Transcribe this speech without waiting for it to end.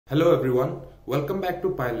Hello everyone, welcome back to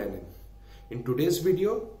PyLearning. In today's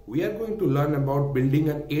video, we are going to learn about building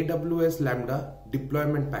an AWS Lambda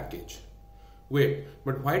deployment package. Wait,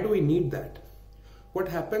 but why do we need that? What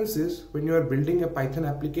happens is when you are building a Python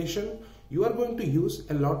application, you are going to use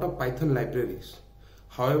a lot of Python libraries.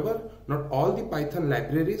 However, not all the Python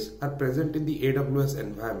libraries are present in the AWS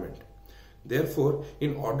environment. Therefore,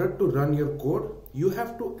 in order to run your code, you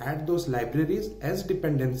have to add those libraries as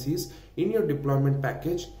dependencies in your deployment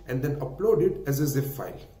package and then upload it as a zip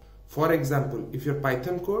file. For example, if your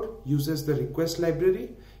Python code uses the request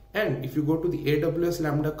library, and if you go to the AWS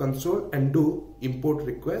Lambda console and do import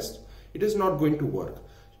request, it is not going to work.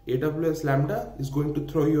 AWS Lambda is going to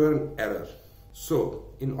throw you an error. So,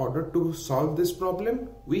 in order to solve this problem,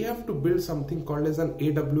 we have to build something called as an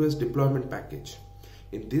AWS deployment package.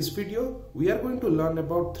 In this video, we are going to learn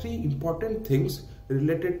about three important things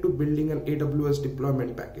related to building an AWS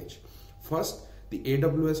deployment package. First, the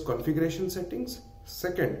AWS configuration settings.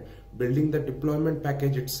 Second, building the deployment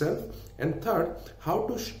package itself. And third, how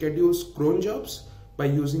to schedule cron jobs by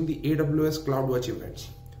using the AWS Cloudwatch events.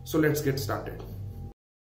 So let's get started.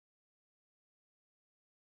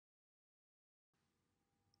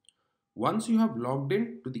 Once you have logged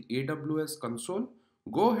in to the AWS console,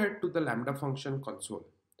 go ahead to the Lambda function console.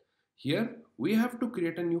 Here we have to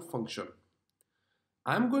create a new function.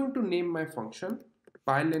 I'm going to name my function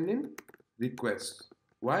PyLearning request.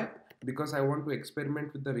 Why? Because I want to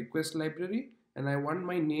experiment with the request library and I want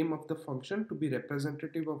my name of the function to be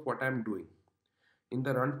representative of what I'm doing. In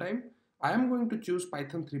the runtime, I am going to choose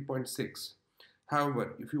Python 3.6.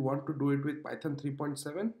 However, if you want to do it with Python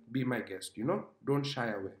 3.7, be my guest, don't shy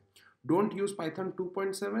away. Don't use Python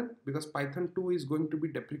 2.7 because Python 2 is going to be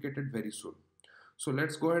deprecated very soon. So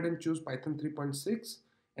let's go ahead and choose Python 3.6,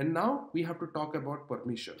 and now we have to talk about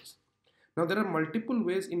permissions. Now there are multiple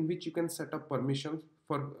ways in which you can set up permissions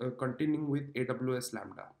for continuing with AWS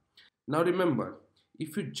Lambda. Now remember,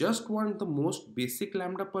 if you just want the most basic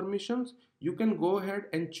Lambda permissions, you can go ahead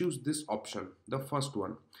and choose this option, the first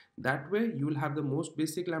one. That way you will have the most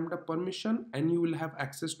basic Lambda permission and you will have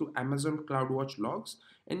access to Amazon CloudWatch logs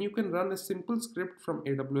and you can run a simple script from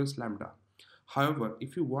AWS Lambda. However,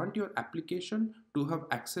 if you want your application to have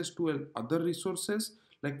access to other resources,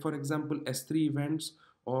 like for example S3 events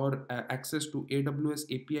or access to AWS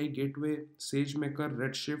API Gateway, SageMaker,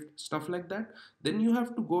 Redshift, stuff like that, then you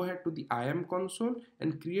have to go ahead to the IAM console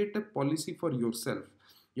and create a policy for yourself.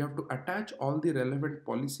 You have to attach all the relevant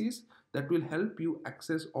policies that will help you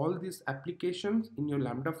access all these applications in your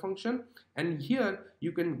Lambda function, and here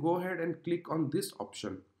you can go ahead and click on this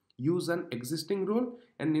option, use an existing role,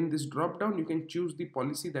 and in this drop down you can choose the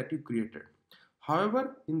policy that you created.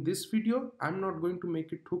 However, in this video I'm not going to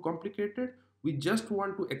make it too complicated. We just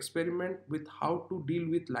want to experiment with how to deal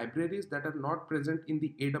with libraries that are not present in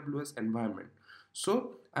the AWS environment.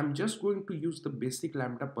 So I'm just going to use the basic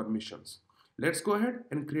Lambda permissions. Let's go ahead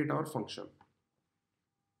and create our function.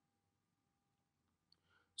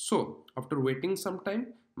 So after waiting some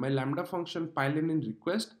time, my Lambda function PyLearning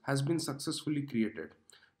request has been successfully created.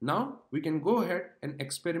 Now we can go ahead and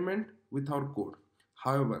experiment with our code.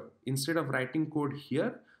 However, instead of writing code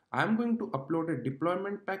here, I am going to upload a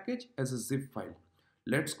deployment package as a zip file.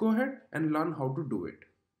 Let's go ahead and learn how to do it.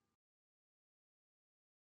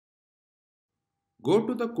 Go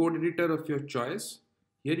to the code editor of your choice.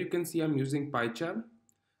 Here you can see I'm using PyCharm.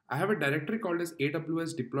 I have a directory called as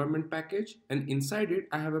AWS deployment package, and inside it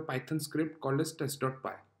I have a Python script called as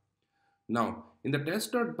test.py. Now in the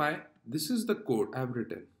test.py, this is the code I have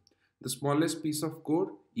written. The smallest piece of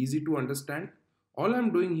code, easy to understand. All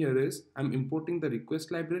I'm doing here is I'm importing the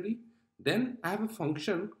request library. Then I have a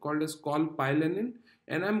function called as call PyLearning,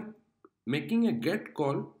 and I'm making a get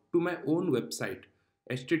call to my own website,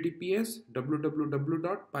 https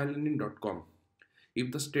www.pylearning.com.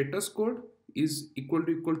 If the status code is equal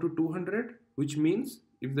to 200, which means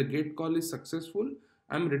if the get call is successful,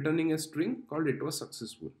 I'm returning a string called it was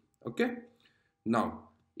successful. Okay. Now,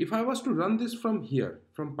 if I was to run this from here,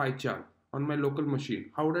 from PyCharm on my local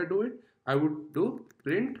machine, how would I do it? I would do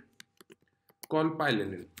print call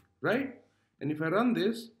PyLearning, right? And if I run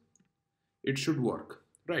this, it should work,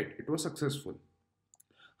 right? It was successful.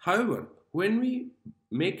 However, when we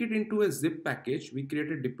make it into a zip package, we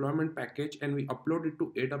create a deployment package and we upload it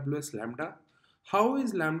to AWS Lambda. How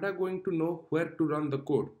is Lambda going to know where to run the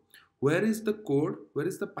code? Where is the code? Where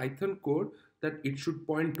is the Python code that it should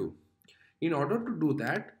point to? In order to do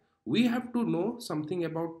that, we have to know something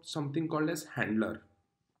about something called as handler.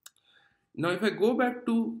 Now if I go back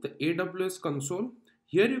to the AWS console,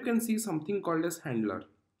 here you can see something called as handler.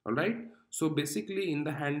 Alright, So basically in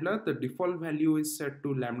the handler, the default value is set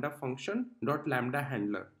to lambda function dot lambda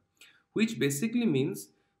handler. which basically means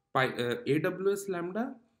AWS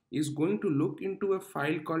Lambda is going to look into a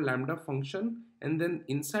file called Lambda function, and then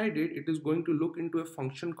inside it, it is going to look into a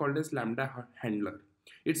function called as Lambda handler.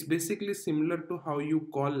 It's basically similar to how you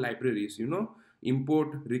call libraries, import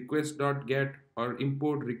request.get or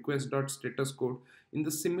import request.status code. In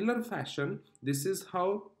the similar fashion, this is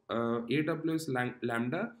how AWS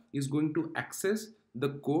Lambda is going to access the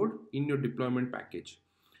code in your deployment package.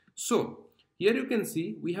 So here you can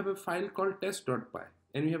see we have a file called test.py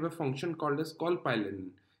and we have a function called as call_pyln.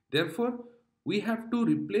 Therefore, we have to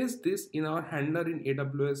replace this in our handler in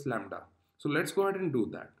AWS Lambda. So let's go ahead and do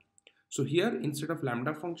that. So here, instead of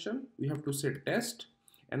Lambda function, we have to say test,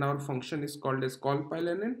 and our function is called as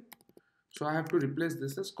call_pyln. So I have to replace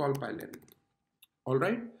this as call_pyln. All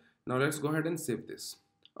right, now let's go ahead and save this.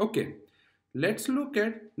 Okay, let's look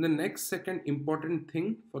at the next second important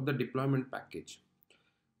thing for the deployment package.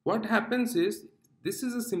 What happens is, this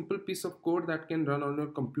is a simple piece of code that can run on your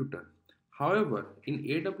computer. However, in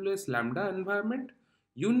AWS Lambda environment,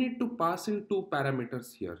 you need to pass in two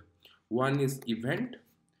parameters here. One is event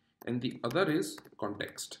and the other is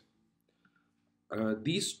context.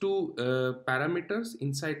 These two parameters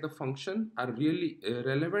inside the function are really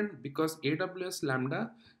relevant because AWS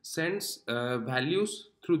Lambda sends values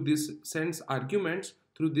through this, sends arguments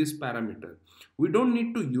through this parameter. We don't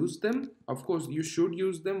need to use them. Of course, you should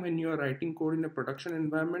use them when you are writing code in a production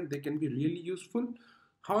environment. They can be really useful.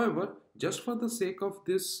 However, just for the sake of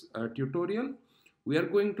this tutorial, we are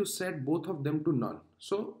going to set both of them to none.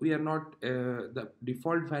 So we are not, the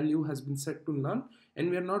default value has been set to none, and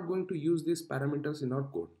we are not going to use these parameters in our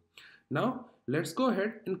code. Now let's go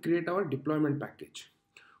ahead and create our deployment package.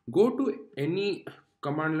 Go to any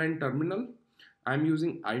command line terminal. I'm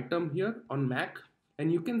using item here on Mac,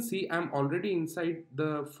 and you can see I'm already inside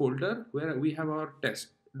the folder where we have our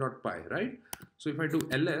test.py, right? So if I do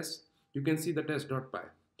ls, you can see the test.py.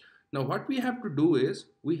 Now what we have to do is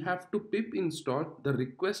we have to pip install the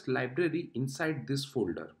request library inside this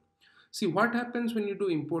folder. See what happens when you do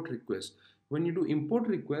import request. When you do import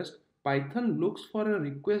request, Python looks for a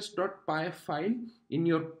request.py file in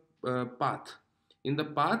your path. In the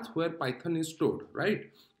path where Python is stored,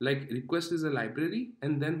 right? Like request is a library,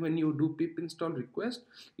 and then when you do pip install request,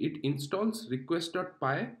 it installs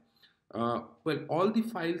request.py. Well, all the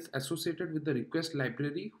files associated with the request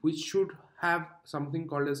library, which should have something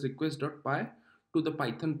called as request.py to the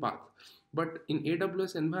Python path. But in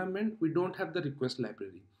AWS environment, we don't have the request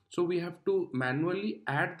library. So we have to manually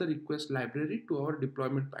add the request library to our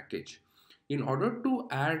deployment package. In order to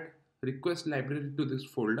add request library to this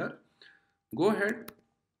folder, go ahead,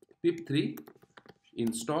 pip3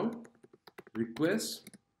 install request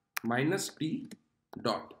 -t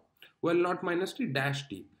dot. Well, not -t,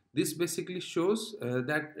 -t. This basically shows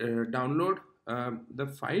that download the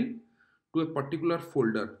file to a particular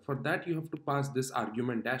folder. For that, you have to pass this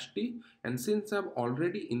argument -t, and since I'm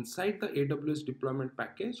already inside the AWS deployment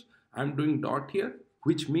package, I'm doing dot here,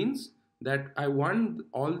 which means that I want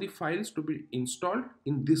all the files to be installed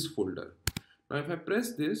in this folder. Now if I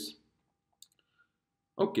press this,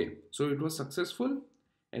 okay, so it was successful.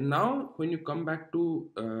 And now when you come back to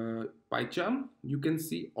PyCharm, you can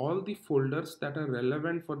see all the folders that are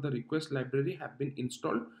relevant for the request library have been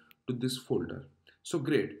installed to this folder. So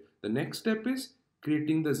great. The next step is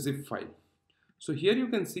creating the zip file. So here you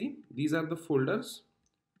can see these are the folders.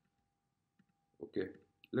 Okay,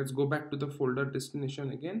 let's go back to the folder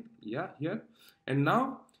destination again. Yeah, here. And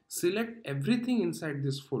now select everything inside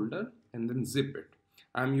this folder and then zip it.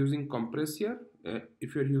 I'm using compress here.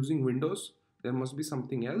 If you're using Windows, there must be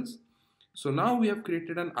something else. So now we have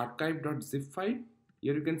created an archive.zip file.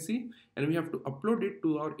 Here you can see, and we have to upload it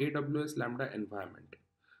to our AWS Lambda environment.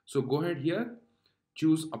 So go ahead here,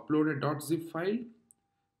 choose upload a .zip file,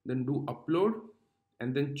 then do upload,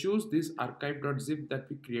 and then choose this archive.zip that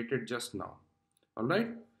we created just now. All right.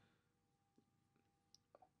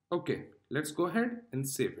 Okay, let's go ahead and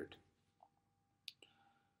save it.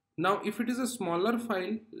 Now, if it is a smaller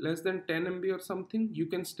file, less than 10 MB or something, you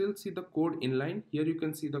can still see the code inline. Here you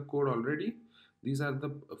can see the code already. These are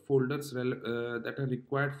the folders that are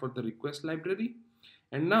required for the request library.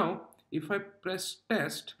 And now, if I press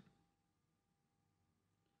test,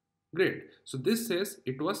 great. So this says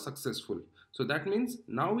it was successful. So that means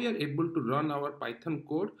now we are able to run our Python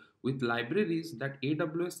code with libraries that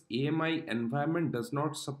AWS AMI environment does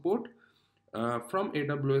not support from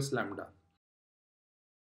AWS Lambda.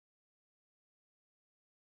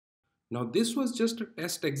 Now this was just a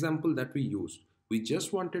test example that we used. We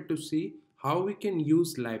just wanted to see how we can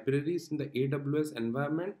use libraries in the AWS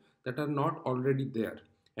environment that are not already there,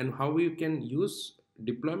 and how we can use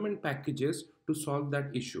deployment packages to solve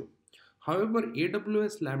that issue. However,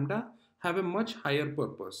 AWS Lambda have a much higher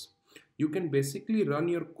purpose. You can basically run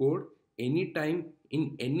your code anytime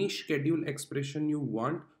in any schedule expression you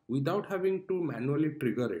want without having to manually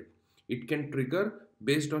trigger it. It can trigger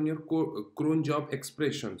based on your cron job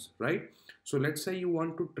expressions, right? So let's say you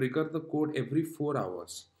want to trigger the code every 4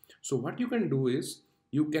 hours. So what you can do is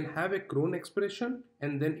you can have a cron expression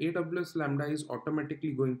and then AWS Lambda is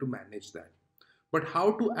automatically going to manage that. But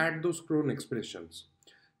how to add those cron expressions?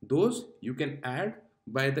 Those you can add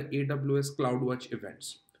by the AWS Cloudwatch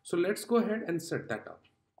events. So let's go ahead and set that up.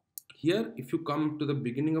 Here, if you come to the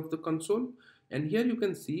beginning of the console, and here you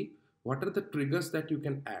can see what are the triggers that you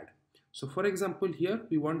can add. So for example, here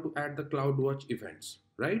we want to add the CloudWatch events,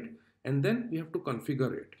 right? And then we have to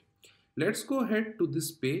configure it. Let's go ahead to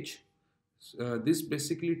this page. This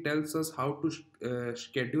basically tells us how to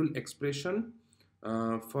schedule expression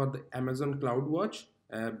for the Amazon CloudWatch,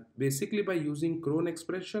 basically by using cron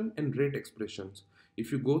expression and rate expressions.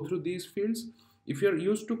 If you go through these fields, if you're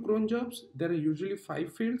used to cron jobs, there are usually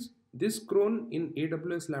 5 fields. This cron in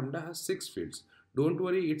AWS Lambda has 6 fields. Don't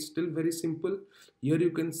worry, it's still very simple. Here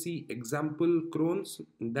you can see example crons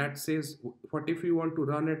that says what if you want to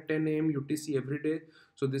run at 10 AM UTC every day.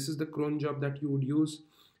 So this is the cron job that you would use.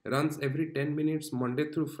 Runs every 10 minutes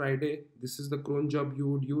Monday through Friday. This is the cron job you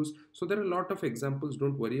would use. So there are a lot of examples,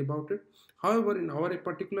 don't worry about it. However, in our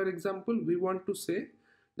particular example, we want to say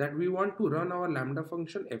that we want to run our Lambda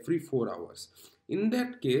function every 4 hours. In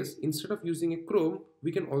that case, instead of using a cron,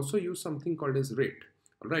 we can also use something called as rate.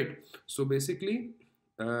 Alright, so basically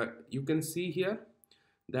you can see here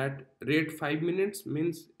that rate 5 minutes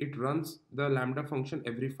means it runs the Lambda function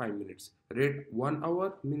every 5 minutes. Rate 1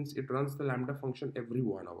 hour means it runs the Lambda function every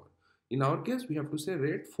 1 hour. In our case, we have to say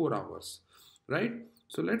rate 4 hours, right?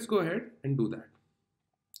 So let's go ahead and do that.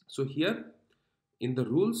 So here in the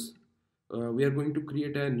rules, we are going to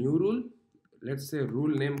create a new rule. Let's say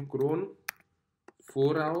rule name cron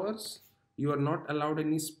 4 hours. You are not allowed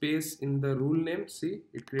any space in the rule name. See,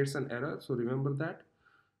 it creates an error. So remember that.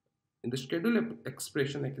 In the schedule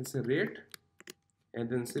expression, I can say rate and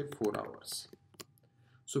then say 4 hours.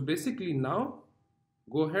 So basically now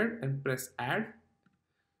go ahead and press add.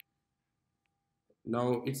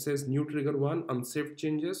 Now it says new trigger 1, unsaved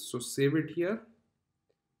changes. So save it here.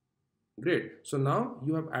 Great. So now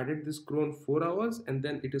you have added this cron 4 hours and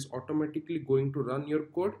then it is automatically going to run your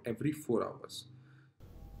code every 4 hours.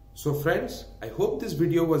 So friends, I hope this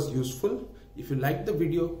video was useful. If you liked the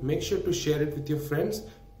video, make sure to share it with your friends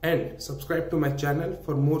and subscribe to my channel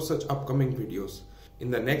for more such upcoming videos.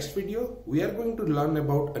 In the next video, we are going to learn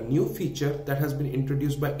about a new feature that has been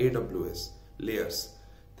introduced by AWS, layers.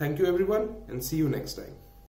 Thank you everyone and see you next time.